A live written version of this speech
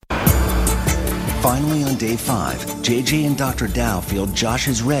Finally, on day 5, JJ and Dr. Dow feel Josh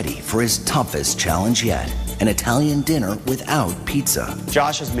is ready for his toughest challenge yet, an Italian dinner without pizza.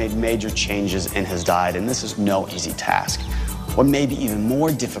 Josh has made major changes in his diet, and this is no easy task. What may be even more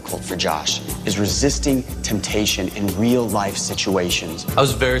difficult for Josh is resisting temptation in real-life situations. I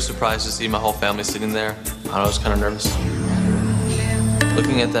was very surprised to see my whole family sitting there. I was kind of nervous.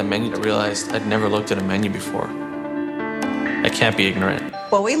 Looking at that menu, I realized I'd never looked at a menu before. I can't be ignorant.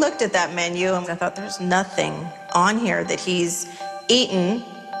 Well, we looked at that menu and I thought there's nothing on here that he's eaten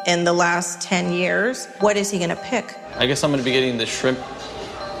in the last 10 years. What is he gonna pick? I guess I'm gonna be getting the shrimp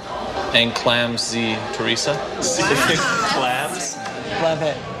and clams the Teresa. Wow. Clams? Love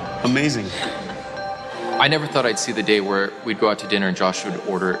it. Amazing. I never thought I'd see the day where we'd go out to dinner and Josh would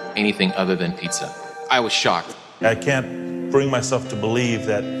order anything other than pizza. I was shocked. I can't bring myself to believe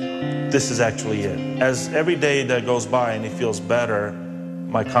that this is actually it. As every day that goes by and he feels better,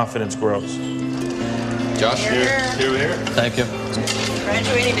 my confidence grows. Josh? Here. Thank you.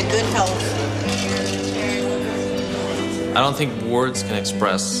 Graduating to good health. I don't think words can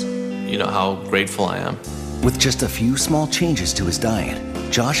express, how grateful I am. With just a few small changes to his diet,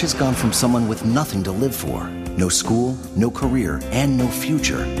 Josh has gone from someone with nothing to live for, no school, no career, and no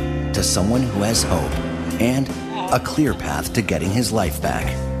future, to someone who has hope and a clear path to getting his life back.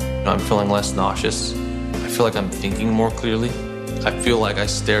 I'm feeling less nauseous. I feel like I'm thinking more clearly. I feel like I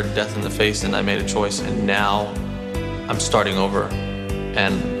stared death in the face and I made a choice, and now I'm starting over.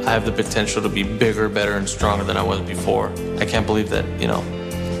 And I have the potential to be bigger, better, and stronger than I was before. I can't believe that,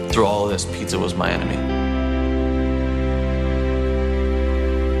 through all of this, pizza was my enemy.